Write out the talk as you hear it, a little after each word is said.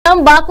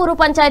బాకూరు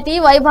పంచాయతీ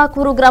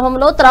వైబాకూరు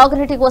గ్రామంలో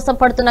త్రాగునీటి కోసం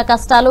పడుతున్న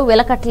కష్టాలు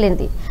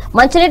వెలకట్టలేనిది.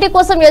 మంచినీటి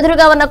కోసం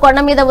ఎదురుగా ఉన్న కొండ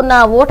మీద ఉన్న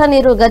ఓట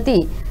నీరు గతి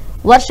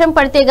వర్షం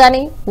పడితే గాని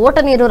ఓట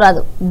నీరు రాదు.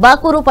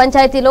 బాకూరు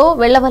పంచాయతీలో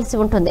వెళ్లవలసి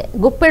ఉంటుంది.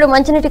 గుప్పెడు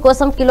మంచినీటి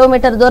కోసం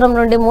కిలోమీటర్ దూరం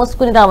నుండి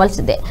మోసుకుని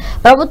రావాల్సిందే.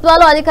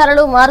 ప్రభుత్వాలు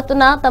అధికారులు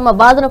మారుతున్నా తమ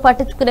బాధను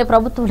పట్టించుకునే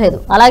ప్రభుత్వం లేదు,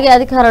 అలాగే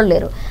అధికారులు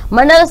లేరు.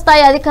 మండల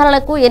స్థాయి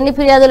అధికారులకు ఎన్ని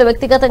ఫిర్యాదులు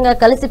వ్యక్తిగతంగా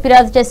కలిసి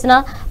ఫిర్యాదు చేసినా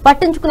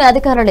పట్టించుకునే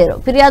అధికారులు లేరు.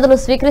 ఫిర్యాదులు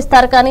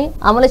స్వీకరిస్తారు కానీ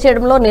అమలు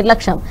చేయడంలో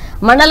నిర్లక్ష్యం.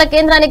 మండల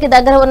కేంద్రానికి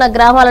దగ్గర ఉన్న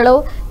గ్రామాలలో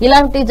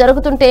ఇలాంటి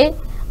జరుగుతుంటే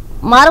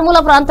మారుమూల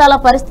ప్రాంతాల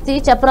పరిస్థితి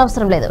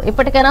చెప్పనవసరం లేదు.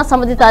 ఇప్పటికైనా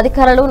సంబంధిత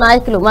అధికారులు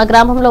నాయకులు మా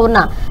గ్రామంలో ఉన్న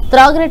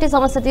త్రాగునీటి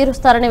సమస్య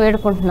తీరుస్తారని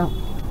వేడుకుంటున్నాం.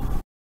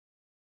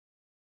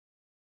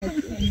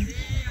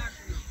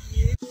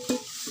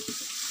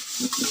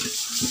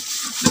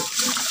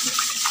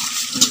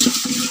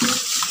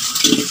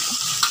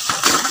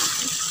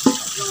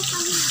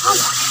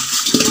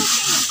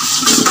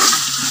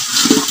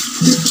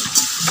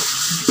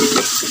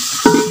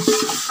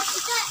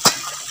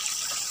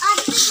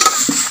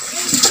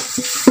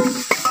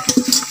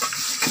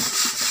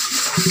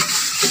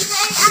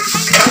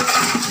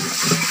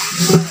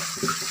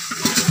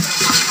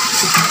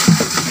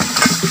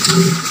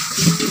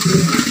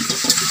 Thank you.